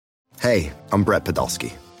Hey, I'm Brett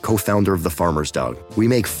Podolsky, co-founder of The Farmer's Dog. We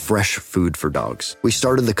make fresh food for dogs. We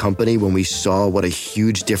started the company when we saw what a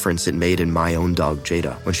huge difference it made in my own dog,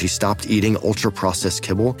 Jada, when she stopped eating ultra-processed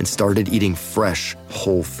kibble and started eating fresh,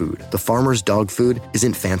 whole food. The Farmer's Dog food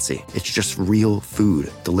isn't fancy. It's just real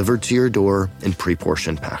food delivered to your door in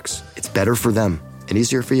pre-portioned packs. It's better for them and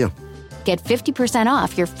easier for you. Get 50%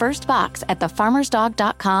 off your first box at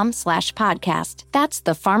thefarmersdog.com/podcast. That's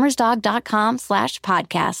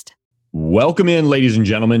thefarmersdog.com/podcast. Welcome in, ladies and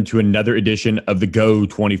gentlemen, to another edition of the Go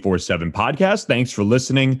 24/7 podcast. Thanks for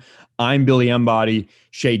listening. I'm Billy Embody.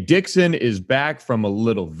 Shea Dixon is back from a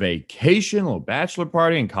little vacation, a little bachelor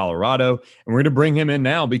party in Colorado, and we're going to bring him in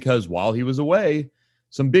now because while he was away,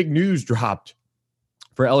 some big news dropped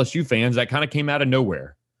for LSU fans that kind of came out of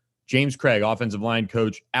nowhere. James Craig, offensive line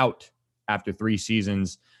coach, out after 3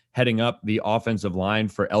 seasons, heading up the offensive line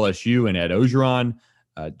for LSU, and Ed Orgeron.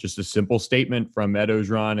 Just a simple statement from Ed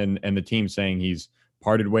Orgeron and the team saying he's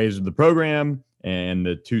parted ways with the program and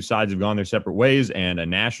the two sides have gone their separate ways and a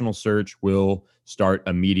national search will start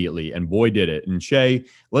immediately. And boy, did it. And Shea,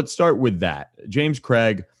 let's start with that. James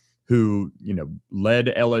Craig, who,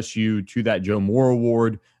 led LSU to that Joe Moore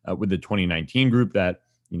Award with the 2019 group that,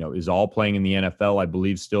 is all playing in the NFL, I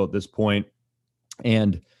believe, still at this point.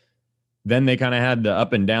 And then they kind of had the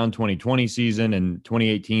up and down 2020 season, and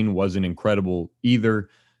 2018 wasn't incredible either.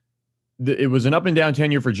 It was an up and down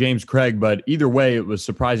tenure for James Craig, but either way, it was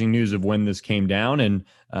surprising news of when this came down, and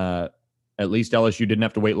at least LSU didn't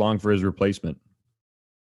have to wait long for his replacement.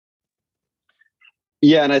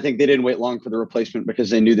 Yeah, and I think they didn't wait long for the replacement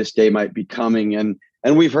because they knew this day might be coming. And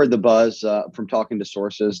we've heard the buzz from talking to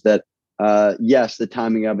sources that, yes, the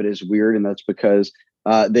timing of it is weird, and that's because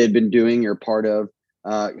they had been doing or part of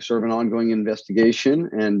sort of an ongoing investigation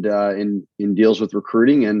and in deals with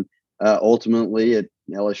recruiting. And ultimately,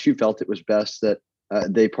 LSU felt it was best that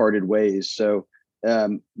they parted ways. So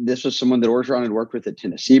this was someone that Orgeron had worked with at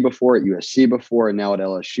Tennessee before, at USC before, and now at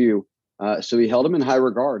LSU. So he held him in high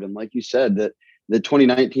regard. And like you said, that the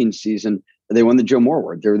 2019 season, they won the Joe Moore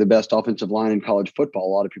Award. They were the best offensive line in college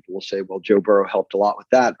football. A lot of people will say, well, Joe Burrow helped a lot with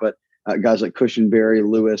that. But guys like Cushenberry,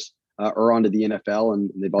 Lewis, are onto the NFL, and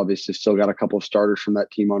they've obviously still got a couple of starters from that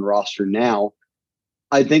team on roster now.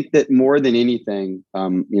 I think that more than anything,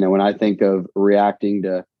 when I think of reacting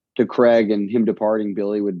to Craig and him departing,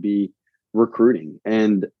 Billy, would be recruiting.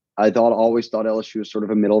 And I always thought LSU was sort of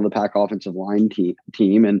a middle of the pack offensive line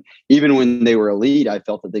team. And even when they were elite, I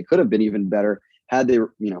felt that they could have been even better had they,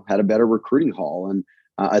 had a better recruiting haul. And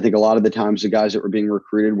I think a lot of the times the guys that were being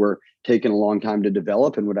recruited were taking a long time to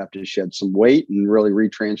develop and would have to shed some weight and really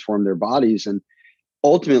retransform their bodies. And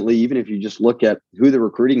ultimately, even if you just look at who the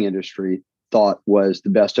recruiting industry thought was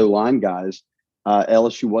the best O-line guys,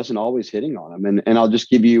 LSU wasn't always hitting on them. And I'll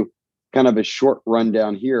just give you kind of a short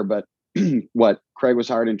rundown here, but Craig was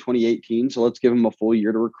hired in 2018. So let's give him a full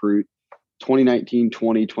year to recruit. 2019,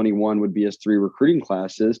 20, 21 would be his 3 recruiting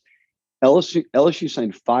classes. LSU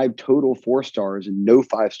signed 5 total 4-stars and no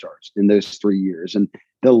 5-stars in those 3 years. And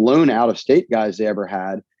the lone out-of-state guys they ever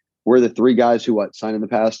had were the 3 guys who signed in the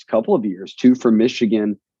past couple of years, 2 from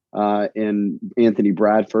Michigan and Anthony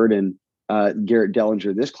Bradford and Garrett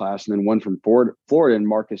Dellinger this class, and then 1 from Florida and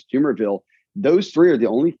Marcus Dumerville. Those 3 are the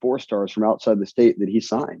only 4-stars from outside the state that he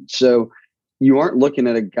signed. So you aren't looking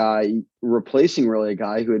at a guy replacing really a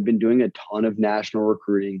guy who had been doing a ton of national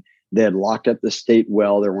recruiting. They had locked up the state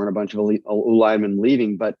well. There weren't a bunch of elite O-linemen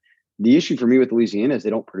leaving. But the issue for me with Louisiana is they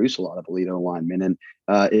don't produce a lot of elite O-linemen. And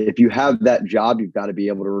if you have that job, you've got to be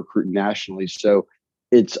able to recruit nationally. So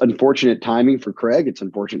it's unfortunate timing for Craig. It's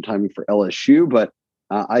unfortunate timing for LSU. But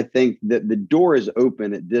I think that the door is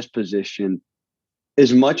open at this position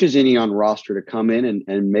as much as any on roster to come in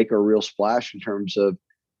and make a real splash in terms of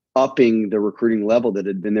upping the recruiting level that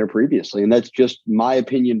had been there previously. And that's just my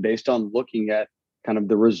opinion based on looking at kind of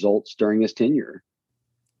the results during his tenure.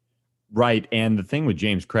 Right. And the thing with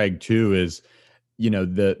James Craig too is,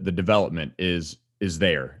 the development is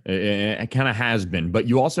there. It kind of has been, but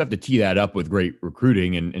you also have to tee that up with great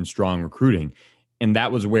recruiting and strong recruiting. And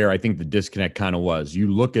that was where I think the disconnect kind of was.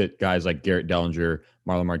 You look at guys like Garrett Dellinger,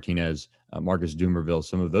 Marlon Martinez, Marcus Dumerville,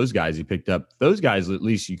 some of those guys he picked up. Those guys, at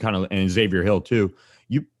least you kind of, and Xavier Hill too,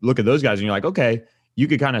 you look at those guys and you're like, okay, you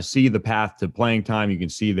could kind of see the path to playing time. You can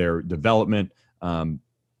see their development.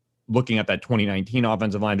 Looking at that 2019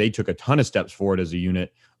 offensive line, they took a ton of steps forward as a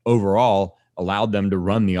unit overall, allowed them to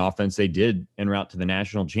run the offense they did en route to the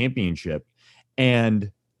national championship.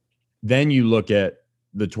 And then you look at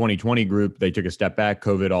the 2020 group, they took a step back,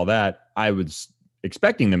 COVID, all that. I was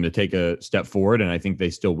expecting them to take a step forward, and I think they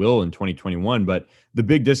still will in 2021. But the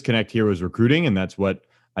big disconnect here was recruiting, and that's what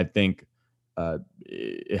I think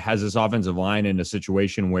it has this offensive line in a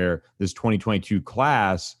situation where this 2022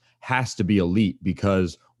 class has to be elite,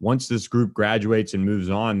 because once this group graduates and moves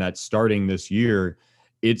on, that's starting this year,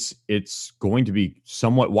 it's going to be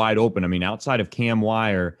somewhat wide open. I mean, outside of Cam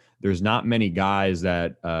Wire, there's not many guys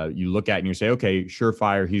that you look at and you say, okay,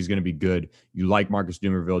 surefire, he's going to be good. You like Marcus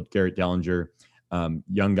Dumervil, Garrett Dellinger,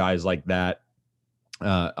 young guys like that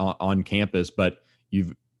on campus, but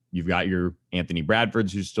you've got your Anthony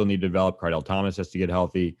Bradfords who still need to develop. Cardell Thomas has to get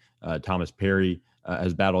healthy. Thomas Perry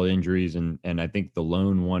has battled injuries, and I think the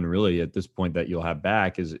lone one really at this point that you'll have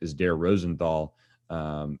back is Dare Rosenthal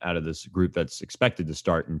out of this group that's expected to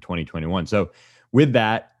start in 2021. So with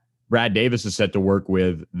that, Brad Davis is set to work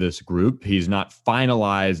with this group. He's not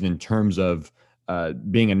finalized in terms of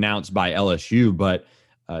being announced by LSU, but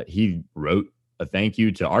he wrote a thank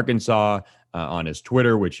you to Arkansas on his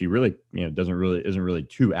Twitter, which he really, isn't really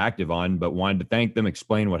too active on, but wanted to thank them,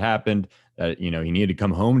 explain what happened, that, he needed to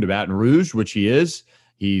come home to Baton Rouge, which he is.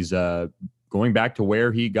 He's going back to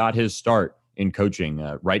where he got his start in coaching,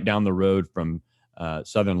 right down the road from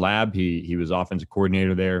Southern Lab. He was offensive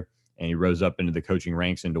coordinator there, and he rose up into the coaching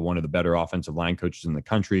ranks into one of the better offensive line coaches in the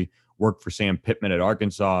country. Worked for Sam Pittman at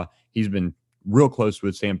Arkansas. He's been real close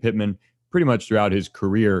with Sam Pittman pretty much throughout his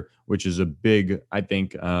career, which is a big, I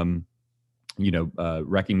think,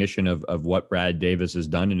 recognition of what Brad Davis has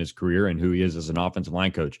done in his career and who he is as an offensive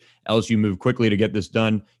line coach. LSU moved quickly to get this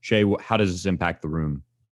done. Shay, how does this impact the room?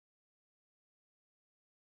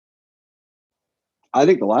 I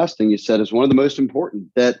think the last thing you said is one of the most important,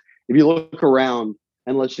 that if you look around,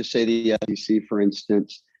 and let's just say the SEC, for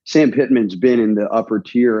instance, Sam Pittman's been in the upper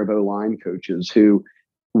tier of O-line coaches, who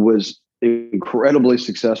was incredibly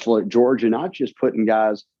successful at Georgia, not just putting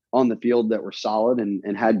guys on the field that were solid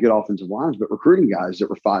and had good offensive lines, but recruiting guys that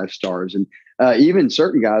were 5 stars. And even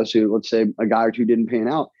certain guys who, let's say a guy or two didn't pan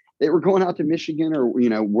out, they were going out to Michigan or,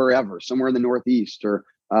 wherever, somewhere in the Northeast or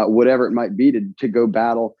whatever it might be to go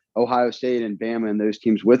battle Ohio State and Bama and those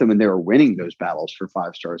teams with them. And they were winning those battles for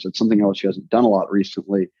 5 stars. That's something else he hasn't done a lot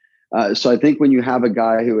recently. So I think when you have a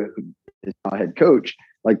guy who is a head coach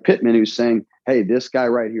like Pittman, who's saying, hey, this guy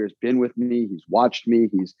right here has been with me. He's watched me.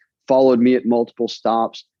 He's followed me at multiple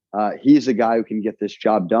stops. He's a guy who can get this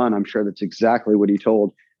job done. I'm sure that's exactly what he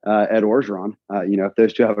told Ed Orgeron. If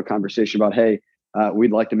those two have a conversation about, hey,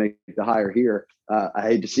 we'd like to make the hire here. I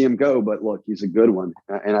hate to see him go, but look, he's a good one.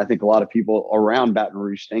 And I think a lot of people around Baton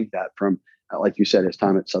Rouge think that from, like you said, his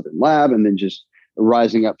time at Southern Lab and then just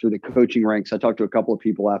rising up through the coaching ranks. I talked to a couple of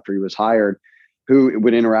people after he was hired who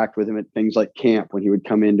would interact with him at things like camp when he would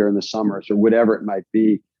come in during the summers or whatever it might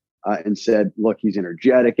be, and said, look, he's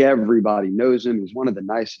energetic. Everybody knows him. He's one of the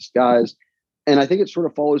nicest guys. And I think it sort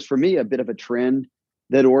of follows for me a bit of a trend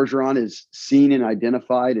that Orgeron is seen and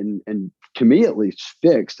identified and to me at least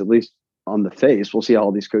fixed, at least on the face. We'll see how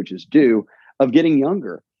all these coaches do, of getting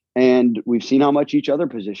younger. And we've seen how much each other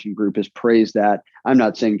position group has praised that. I'm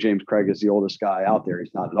not saying James Craig is the oldest guy out there.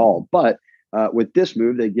 He's not at all. But with this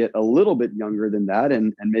move, they get a little bit younger than that.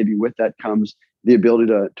 And maybe with that comes the ability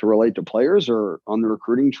to relate to players or on the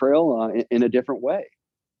recruiting trail in a different way.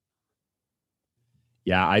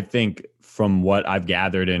 Yeah, I think from what I've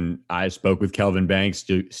gathered, and I spoke with Kelvin Banks,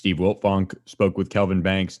 Steve Wiltfong spoke with Kelvin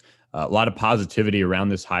Banks, a lot of positivity around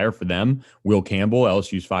this hire for them. Will Campbell,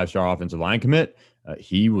 LSU's 5-star offensive line commit,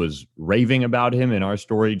 he was raving about him in our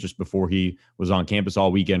story just before he was on campus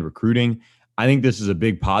all weekend recruiting. I think this is a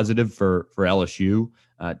big positive for LSU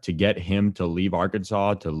to get him to leave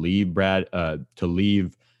Arkansas, to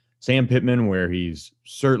leave Sam Pittman, where he's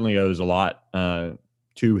certainly owes a lot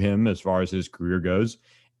to him as far as his career goes.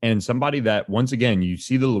 And somebody that, once again, you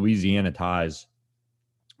see the Louisiana ties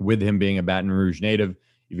with him being a Baton Rouge native.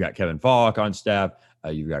 You've got Kevin Falk on staff.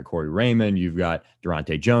 You've got Corey Raymond. You've got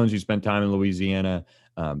Durante Jones, who spent time in Louisiana.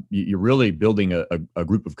 You're really building a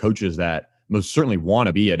group of coaches that most certainly want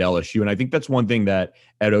to be at LSU. And I think that's one thing that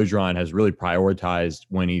Ed Orgeron has really prioritized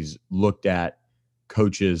when he's looked at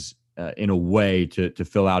coaches in a way to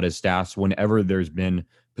fill out his staffs whenever there's been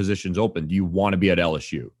positions open. Do you want to be at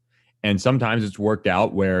LSU? And sometimes it's worked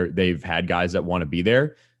out where they've had guys that want to be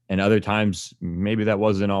there. And other times, maybe that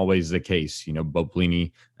wasn't always the case. Bo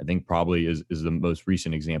Pelini, I think, probably is the most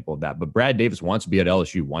recent example of that. But Brad Davis wants to be at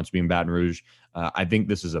LSU, wants to be in Baton Rouge. I think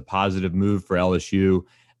this is a positive move for LSU.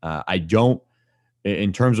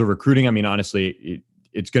 In terms of recruiting, I mean, honestly,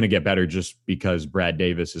 it's going to get better just because Brad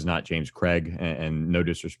Davis is not James Craig, and no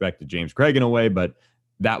disrespect to James Craig in a way, but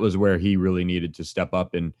that was where he really needed to step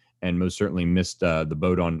up and most certainly missed the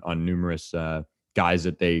boat on numerous guys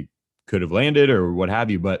that they could have landed or what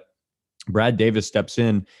have you. But Brad Davis steps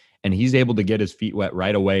in and he's able to get his feet wet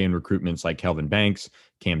right away in recruitments like Kelvin Banks,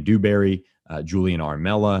 Cam Dewberry, Julian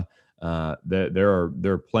Armella. There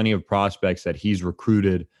are plenty of prospects that he's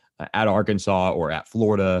recruited at Arkansas or at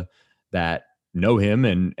Florida that know him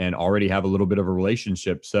and already have a little bit of a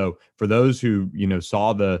relationship. So for those who,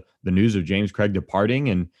 saw the news of James Craig departing,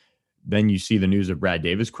 and then you see the news of Brad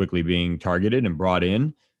Davis quickly being targeted and brought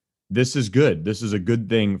in, this is good. This is a good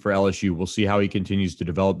thing for LSU. We'll see how he continues to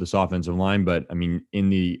develop this offensive line. But I mean, in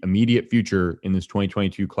the immediate future in this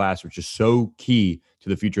 2022 class, which is so key to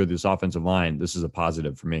the future of this offensive line, this is a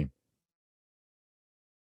positive for me.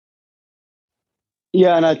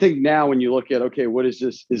 Yeah, and I think now when you look at, okay, what is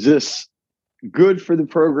this? Is this good for the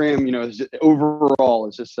program? Is it overall,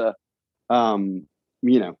 is this a,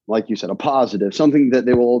 like you said, a positive, something that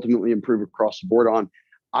they will ultimately improve across the board on?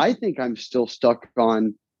 I think I'm still stuck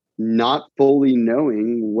on not fully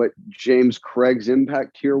knowing what James Craig's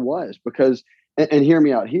impact here was, because, and hear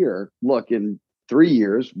me out here, look, in 3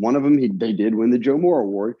 years, one of them, they did win the Joe Moore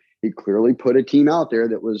Award. He clearly put a team out there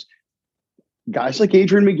that was guys like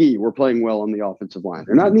Adrian McGee were playing well on the offensive line.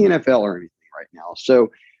 They're not in the NFL or anything right now.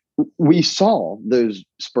 So we saw those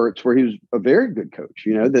spurts where he was a very good coach,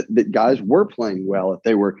 that guys were playing well if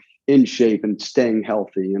they were in shape and staying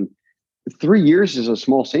healthy. And 3 years is a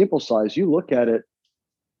small sample size. You look at it,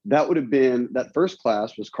 that would have been, that first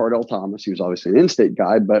class was Cardell Thomas. He was obviously an in-state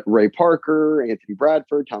guy, but Ray Parker, Anthony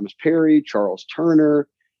Bradford, Thomas Perry, Charles Turner.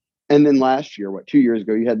 And then last year, 2 years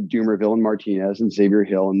ago, you had Dumerville and Martinez and Xavier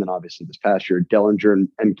Hill. And then obviously this past year, Dellinger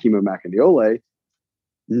and Kimo Macandiole.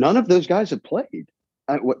 None of those guys have played.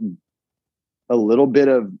 A little bit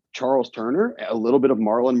of Charles Turner, a little bit of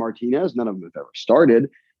Marlon Martinez. None of them have ever started.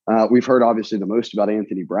 We've heard obviously the most about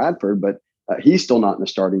Anthony Bradford, but he's still not in the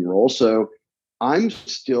starting role. So I'm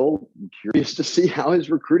still curious to see how his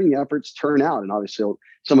recruiting efforts turn out. And obviously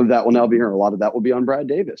some of that will now be here. A lot of that will be on Brad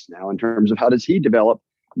Davis now in terms of how does he develop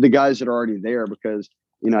the guys that are already there, because,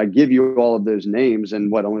 I give you all of those names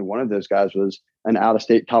and only one of those guys was an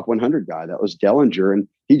out-of-state top 100 guy. That was Dellinger, and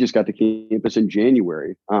he just got to campus in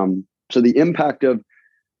January. So the impact of,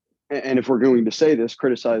 and if we're going to say this,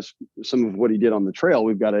 criticize some of what he did on the trail,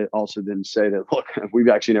 we've got to also then say that, look, we've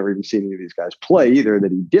actually never even seen any of these guys play either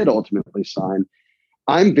that he did ultimately sign.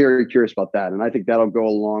 I'm very curious about that. And I think that'll go a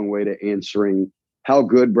long way to answering how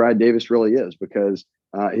good Brad Davis really is, because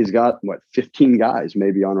he's got 15 guys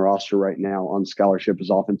maybe on roster right now on scholarship as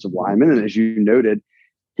offensive linemen. And as you noted,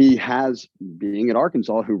 he has, being at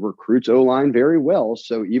Arkansas, who recruits O-line very well.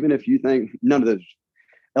 So even if you think none of those,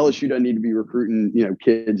 LSU doesn't need to be recruiting,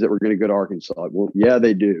 kids that were going to go to Arkansas. Well, yeah,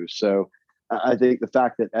 they do. So I think the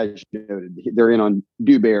fact that, as you noted, they're in on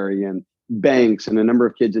Dewberry and Banks and a number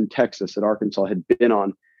of kids in Texas that Arkansas had been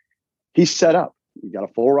on, he's set up. You got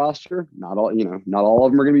a full roster. Not all of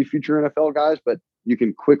them are going to be future NFL guys, but you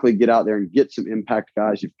can quickly get out there and get some impact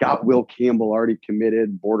guys. You've got Will Campbell already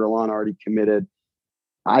committed, Borderline already committed.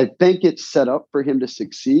 I think it's set up for him to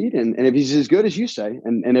succeed. And if he's as good as you say,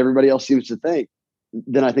 and everybody else seems to think,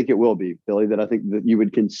 then I think it will be, Billy, that I think that you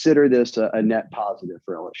would consider this a net positive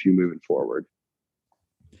for LSU moving forward.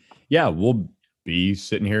 Yeah, we'll be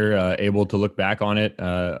sitting here able to look back on it,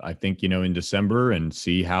 I think, in December and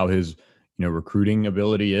see how his, recruiting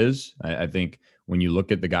ability is. I think when you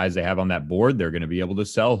look at the guys they have on that board, they're going to be able to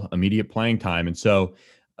sell immediate playing time. And so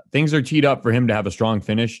things are teed up for him to have a strong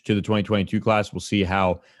finish to the 2022 class. We'll see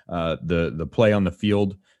how the play on the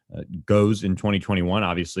field goes in 2021.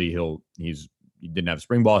 Obviously, he didn't have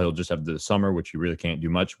spring ball. He'll just have the summer, which he really can't do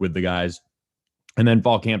much with the guys. And then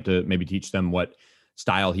fall camp to maybe teach them what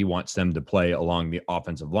style he wants them to play along the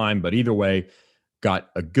offensive line. But either way, got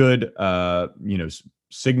a good,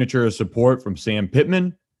 signature of support from Sam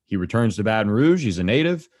Pittman. He returns to Baton Rouge. He's a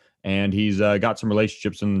native, and he's got some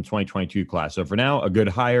relationships in the 2022 class. So for now, a good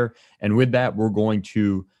hire. And with that, we're going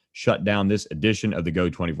to shut down this edition of the Go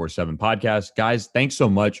 24/7 podcast. Guys, thanks so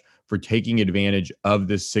much for taking advantage of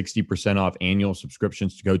this 60% off annual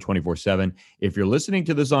subscriptions to Go 24/7. If you're listening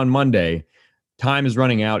to this on Monday, time is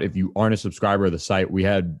running out. If you aren't a subscriber of the site, we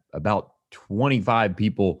had about 25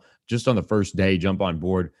 people just on the first day jump on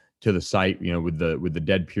board to the site, with the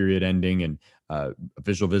dead period ending and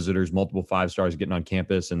official visitors, multiple 5-stars getting on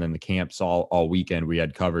campus, and then the camps all weekend we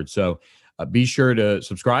had covered. So be sure to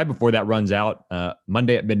subscribe before that runs out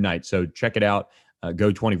Monday at midnight. So check it out,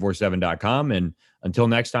 go247.com. And until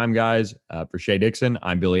next time, guys, for Shea Dixon,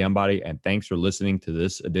 I'm Billy Embody, and thanks for listening to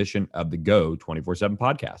this edition of the Go 24/7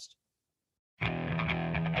 podcast.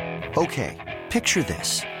 Okay, picture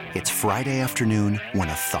this. It's Friday afternoon when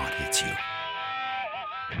a thought hits you.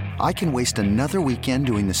 I can waste another weekend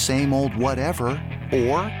doing the same old whatever,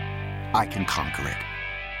 or I can conquer it.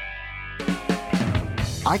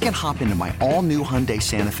 I can hop into my all-new Hyundai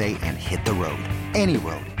Santa Fe and hit the road. Any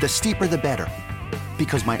road. The steeper, the better.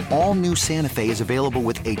 Because my all-new Santa Fe is available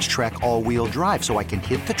with H-Track all-wheel drive, so I can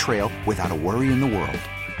hit the trail without a worry in the world.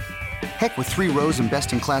 Heck, with 3 rows and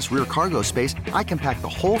best-in-class rear cargo space, I can pack the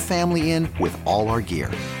whole family in with all our gear.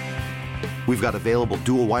 We've got available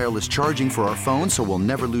dual wireless charging for our phones, so we'll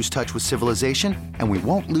never lose touch with civilization, and we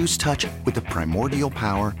won't lose touch with the primordial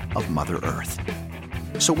power of Mother Earth.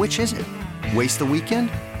 So which is it? Waste the weekend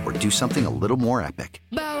or do something a little more epic?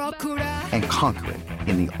 And conquer it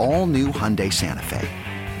in the all-new Hyundai Santa Fe.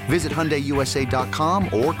 Visit HyundaiUSA.com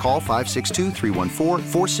or call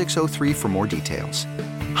 562-314-4603 for more details.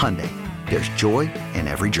 Hyundai, there's joy in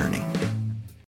every journey.